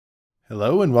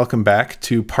Hello and welcome back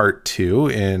to part 2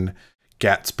 in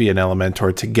Gatsby and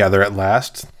Elementor together at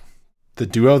last. The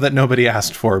duo that nobody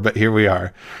asked for, but here we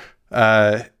are.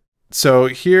 So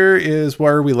here is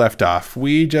where we left off.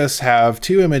 We just have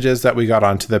two images that we got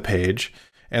onto the page,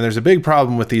 and there's a big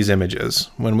problem with these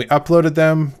images. When we uploaded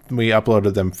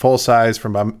them full size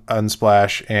from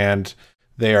Unsplash, and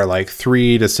they are like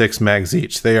 3 to 6 megs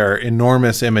each. They are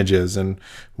enormous images, and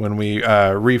when we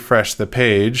refresh the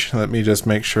page, let me just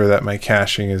make sure that my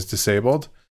caching is disabled.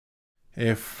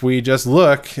 If we just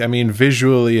look, I mean,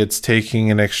 visually it's taking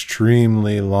an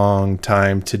extremely long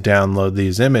time to download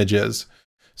these images.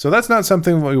 So that's not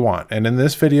something we want, and in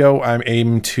this video I'm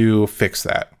aiming to fix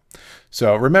that.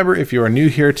 So remember, if you are new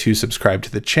here, to subscribe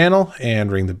to the channel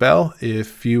and ring the bell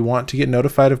if you want to get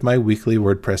notified of my weekly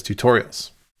WordPress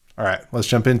tutorials. All right, let's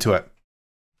jump into it.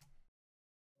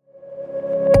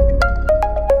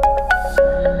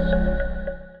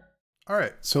 All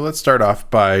right, so let's start off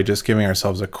by just giving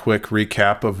ourselves a quick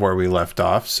recap of where we left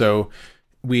off. So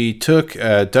we took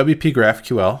WP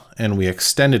GraphQL and we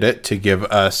extended it to give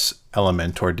us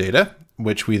Elementor data,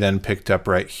 which we then picked up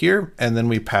right here, and then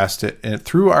we passed it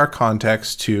through our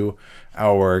context to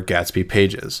our Gatsby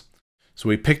pages. So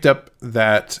we picked up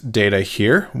that data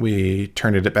here, we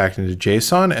turned it back into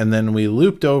JSON, and then we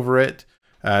looped over it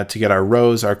to get our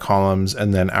rows, our columns,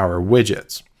 and then our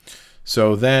widgets.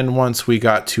 So then once we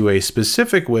got to a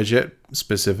specific widget,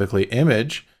 specifically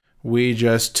image, we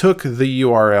just took the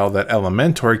URL that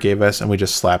Elementor gave us and we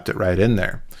just slapped it right in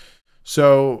there.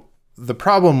 So the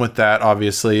problem with that,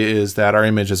 obviously, is that our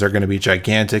images are going to be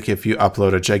gigantic if you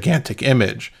upload a gigantic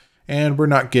image. And we're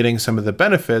not getting some of the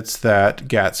benefits that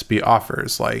Gatsby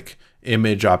offers, like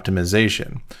image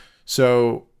optimization.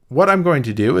 So what I'm going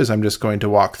to do is I'm just going to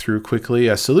walk through quickly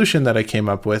a solution that I came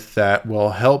up with that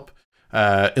will help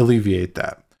alleviate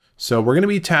that. So we're going to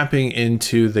be tapping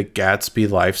into the Gatsby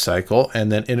lifecycle and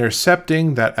then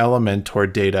intercepting that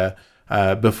Elementor data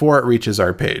before it reaches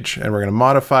our page. And we're going to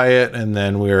modify it, and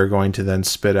then we are going to then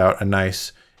spit out a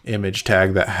nice image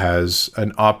tag that has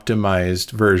an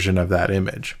optimized version of that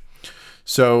image.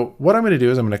 So what I'm going to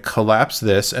do is I'm going to collapse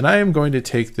this, and I am going to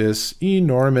take this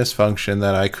enormous function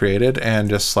that I created and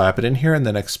just slap it in here and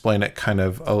then explain it kind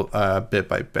of bit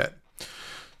by bit.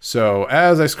 So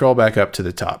as I scroll back up to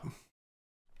the top,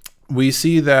 we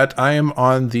see that I am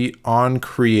on the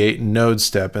onCreate node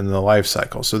step in the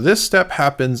lifecycle. So this step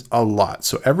happens a lot.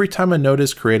 So every time a node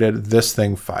is created, this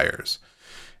thing fires.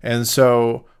 And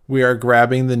so we are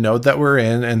grabbing the node that we're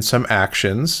in and some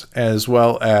actions, as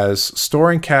well as store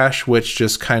and cache, which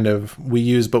just kind of we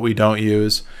use but we don't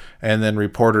use, and then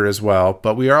reporter as well.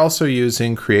 But we are also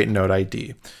using create node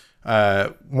ID.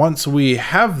 Once we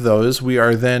have those, we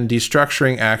are then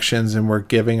destructuring actions, and we're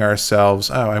giving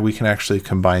ourselves, we can actually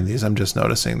combine these. I'm just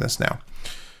noticing this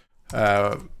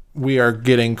now. We are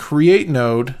getting create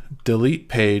node, delete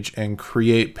page, and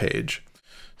create page.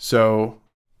 So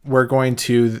we're going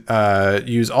to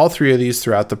use all three of these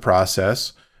throughout the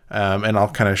process, and I'll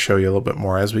kind of show you a little bit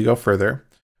more as we go further.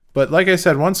 But like I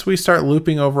said, once we start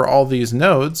looping over all these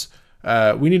nodes,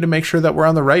 we need to make sure that we're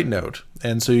on the right node.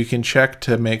 And so you can check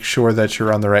to make sure that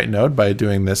you're on the right node by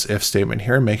doing this if statement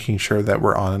here, making sure that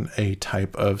we're on a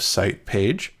type of site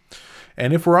page.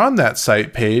 And if we're on that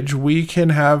site page, we can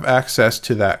have access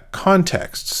to that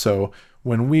context. So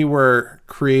when we were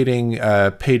creating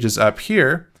pages up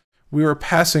here, we were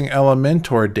passing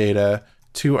Elementor data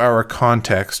to our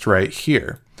context right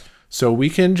here. So we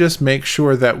can just make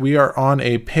sure that we are on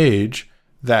a page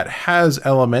that has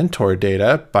Elementor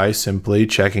data by simply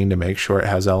checking to make sure it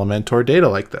has Elementor data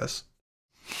like this.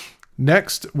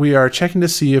 Next, we are checking to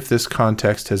see if this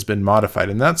context has been modified,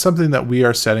 and that's something that we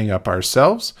are setting up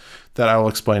ourselves that I will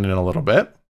explain in a little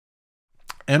bit.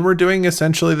 And we're doing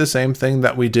essentially the same thing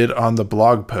that we did on the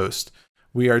blog post.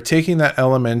 We are taking that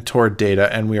Elementor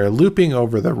data and we are looping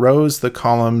over the rows, the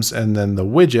columns, and then the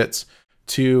widgets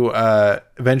to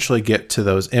eventually get to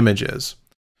those images.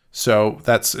 So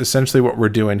that's essentially what we're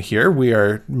doing here. We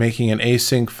are making an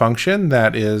async function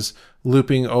that is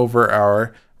looping over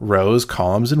our rows,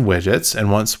 columns, and widgets.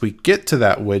 And once we get to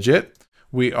that widget,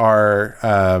 we are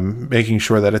making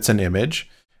sure that it's an image.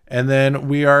 And then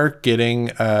we are getting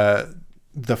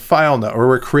the file node, or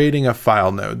we're creating a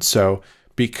file node. So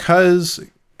because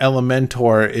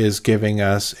Elementor is giving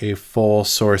us a full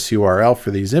source URL for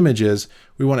these images,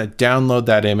 we want to download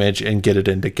that image and get it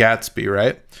into Gatsby,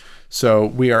 right? So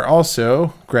we are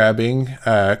also grabbing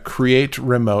create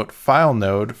remote file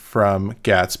node from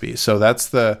Gatsby. So that's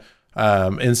the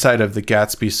inside of the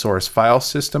Gatsby source file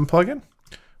system plugin.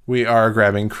 We are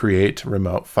grabbing create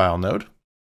remote file node.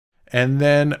 And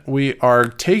then we are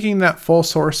taking that full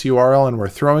source URL and we're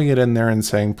throwing it in there and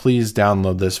saying, please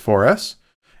download this for us.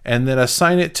 And then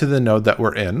assign it to the node that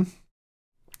we're in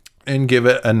and give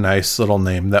it a nice little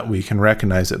name that we can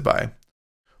recognize it by.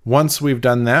 Once we've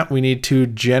done that, we need to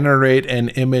generate an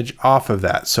image off of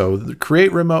that. So the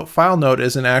create remote file node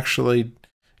isn't actually,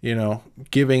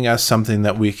 giving us something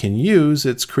that we can use.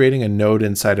 It's creating a node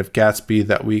inside of Gatsby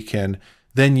that we can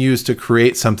then use to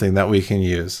create something that we can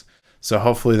use. So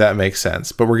hopefully that makes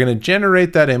sense. But we're going to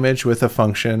generate that image with a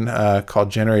function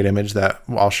called generate image that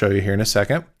I'll show you here in a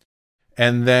second.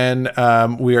 And then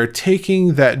we are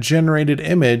taking that generated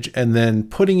image and then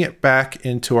putting it back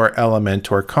into our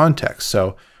Elementor context.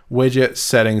 So widget,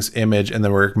 settings, image, and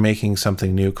then we're making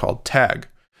something new called tag.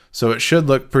 So it should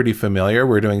look pretty familiar.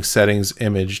 We're doing settings,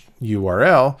 image,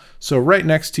 URL. So right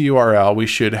next to URL, we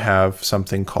should have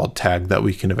something called tag that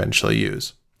we can eventually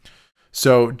use.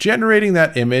 So generating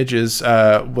that image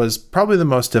was probably the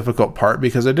most difficult part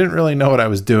because I didn't really know what I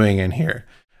was doing in here.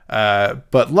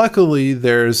 But luckily,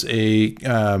 there's a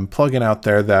plugin out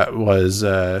there that was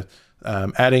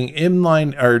adding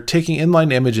inline or taking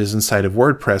inline images inside of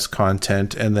WordPress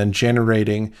content and then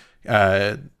generating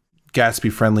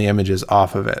Gatsby-friendly images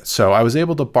off of it. So I was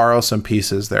able to borrow some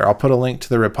pieces there. I'll put a link to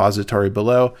the repository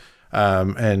below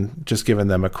and just giving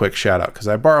them a quick shout out because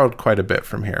I borrowed quite a bit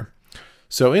from here.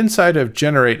 So inside of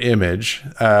generate image,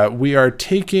 we are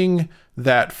taking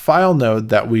that file node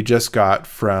that we just got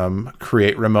from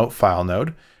create remote file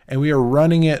node, and we are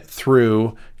running it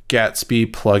through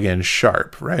Gatsby plugin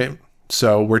sharp, right?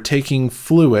 So we're taking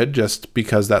fluid just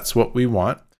because that's what we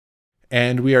want.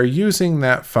 And we are using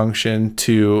that function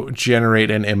to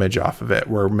generate an image off of it.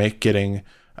 We're getting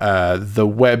the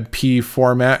WebP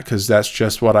format because that's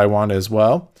just what I want as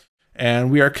well. And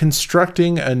we are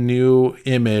constructing a new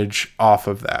image off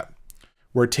of that.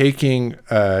 We're taking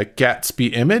a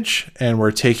Gatsby image and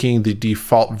we're taking the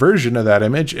default version of that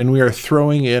image and we are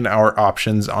throwing in our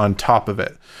options on top of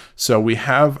it. So we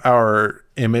have our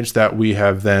image that we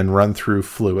have then run through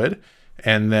Fluid,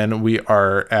 and then we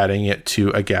are adding it to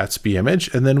a Gatsby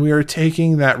image, and then we are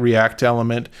taking that React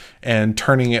element and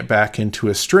turning it back into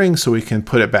a string so we can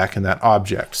put it back in that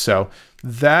object. So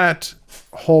that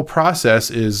whole process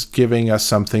is giving us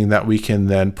something that we can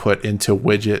then put into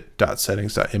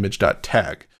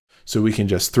widget.settings.image.tag. So we can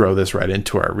just throw this right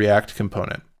into our React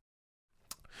component.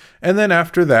 And then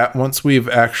after that, once we've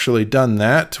actually done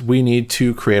that, we need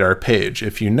to create our page.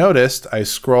 If you noticed, I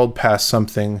scrolled past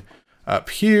something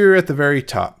up here at the very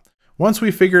top. Once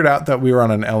we figured out that we were on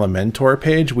an Elementor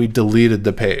page, we deleted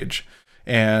the page.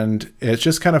 And it's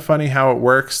just kind of funny how it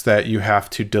works that you have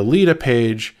to delete a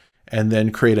page and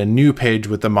then create a new page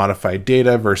with the modified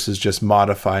data versus just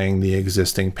modifying the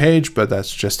existing page, but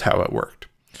that's just how it worked.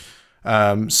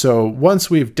 So once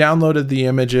we've downloaded the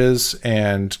images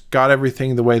and got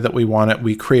everything the way that we want it,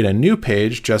 we create a new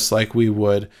page just like we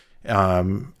would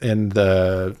in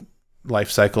the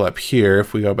life cycle up here.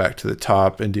 If we go back to the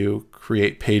top and do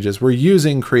create pages, we're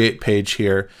using create page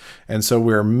here. And so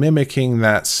we're mimicking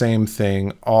that same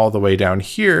thing all the way down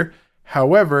here.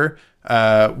 However,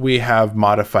 we have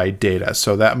modified data.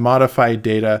 So that modified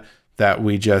data that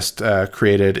we just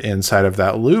created inside of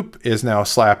that loop is now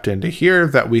slapped into here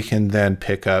that we can then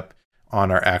pick up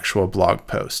on our actual blog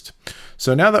post.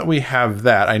 So now that we have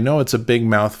that, I know it's a big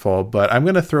mouthful, but I'm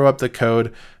going to throw up the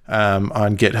code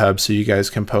on GitHub so you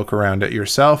guys can poke around it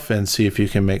yourself and see if you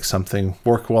can make something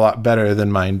work a lot better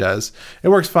than mine does. It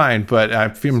works fine, but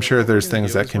I'm sure there's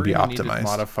things that can be optimized.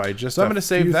 Modify just so I'm going to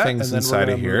save that things inside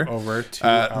of here. Over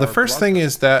to the first thing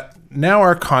is that now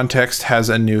our context has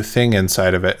a new thing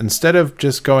inside of it. Instead of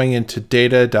just going into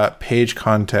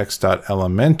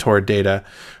data.pagecontext.elementor data,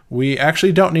 we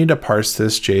actually don't need to parse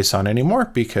this JSON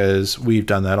anymore because we've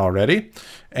done that already.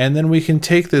 And then we can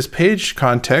take this page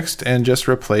context and just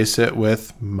replace it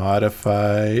with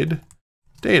modified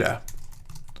data.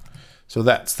 So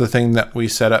that's the thing that we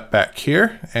set up back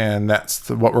here. And that's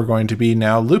what we're going to be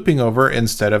now looping over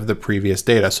instead of the previous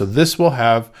data. So this will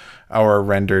have our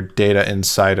rendered data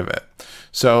inside of it.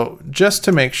 So just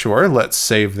to make sure, let's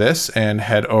save this and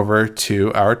head over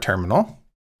to our terminal.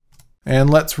 And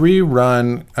let's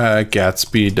rerun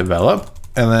Gatsby develop.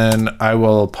 And then I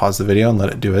will pause the video and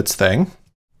let it do its thing.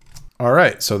 All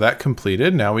right, so that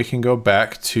completed. Now we can go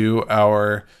back to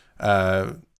our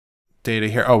data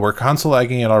here. Oh, we're console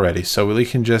lagging it already. So we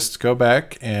can just go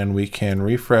back and we can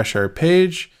refresh our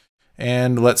page.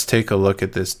 And let's take a look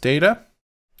at this data.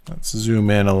 Let's zoom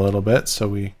in a little bit so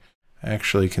we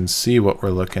actually can see what we're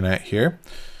looking at here.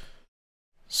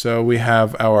 So we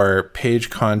have our page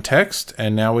context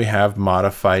and now we have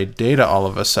modified data all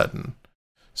of a sudden.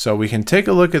 So we can take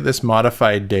a look at this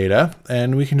modified data,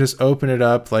 and we can just open it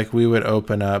up like we would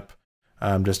open up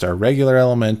just our regular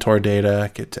Elementor data.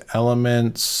 Get to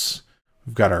elements,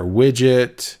 we've got our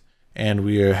widget, and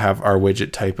we have our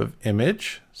widget type of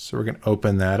image. So we're going to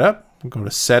open that up, we'll go to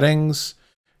settings,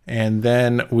 and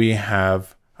then we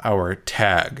have our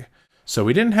tag. So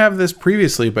we didn't have this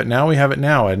previously, but now we have it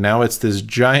now, and now it's this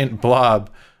giant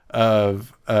blob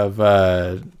of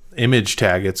image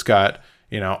tag. It's got,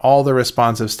 you know, all the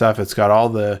responsive stuff. It's got all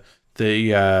the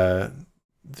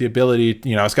ability,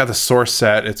 you know, it's got the source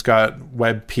set, it's got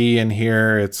WebP in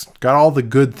here, it's got all the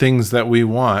good things that we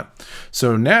want.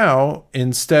 So now,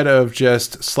 instead of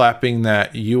just slapping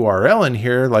that URL in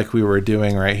here like we were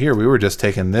doing right here, we were just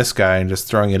taking this guy and just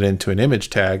throwing it into an image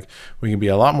tag. We can be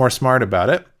a lot more smart about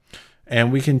it.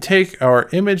 And we can take our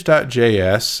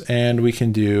image.js and we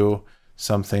can do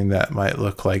something that might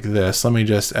look like this. Let me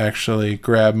just actually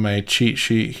grab my cheat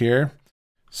sheet here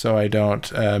so I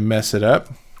don't mess it up.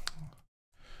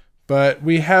 But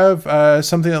we have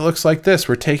something that looks like this.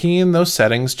 We're taking in those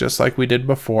settings just like we did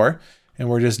before, and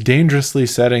we're just dangerously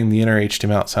setting the inner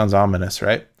HTML. It sounds ominous,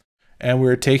 right? And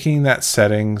we're taking that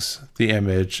settings, the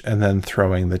image, and then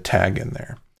throwing the tag in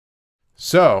there.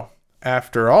 So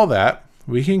after all that,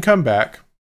 we can come back,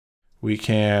 we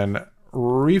can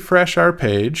refresh our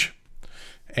page,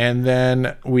 and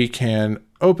then we can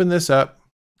open this up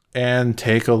and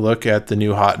take a look at the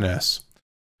new hotness.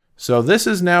 So this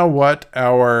is now what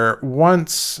our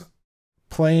once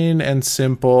plain and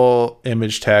simple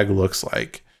image tag looks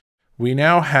like. We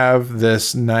now have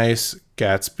this nice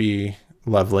Gatsby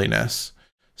loveliness.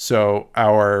 So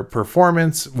our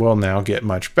performance will now get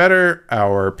much better.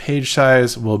 Our page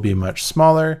size will be much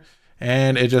smaller,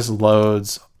 and it just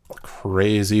loads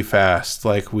crazy fast,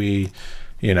 like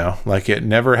like it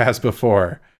never has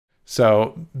before.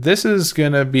 So this is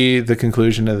going to be the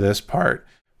conclusion of this part.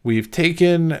 We've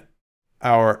taken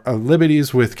our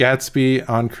liberties with Gatsby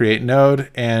on Create Node,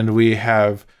 and we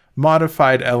have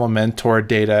modified Elementor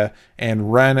data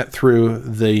and ran it through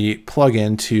the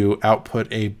plugin to output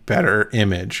a better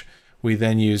image. We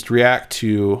then used React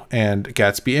and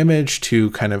Gatsby image to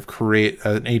kind of create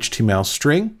an HTML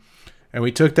string. And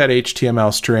we took that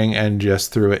HTML string and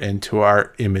just threw it into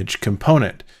our image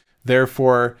component.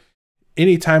 Therefore,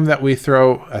 anytime that we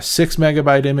throw a 6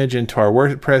 MB image into our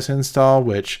WordPress install,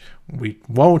 which we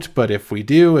won't, but if we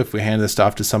do, if we hand this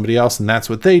off to somebody else and that's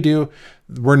what they do,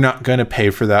 we're not going to pay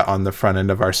for that on the front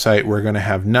end of our site. We're going to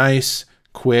have nice,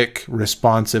 quick,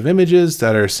 responsive images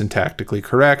that are syntactically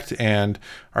correct and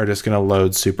are just going to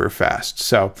load super fast.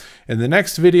 So in the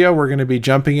next video, we're going to be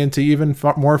jumping into even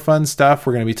more fun stuff.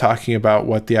 We're going to be talking about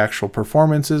what the actual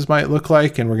performances might look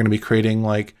like, and we're going to be creating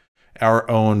like our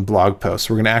own blog post.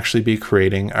 We're going to actually be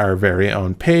creating our very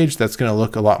own page that's going to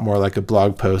look a lot more like a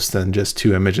blog post than just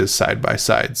two images side by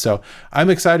side. So I'm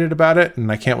excited about it,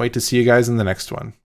 and I can't wait to see you guys in the next one.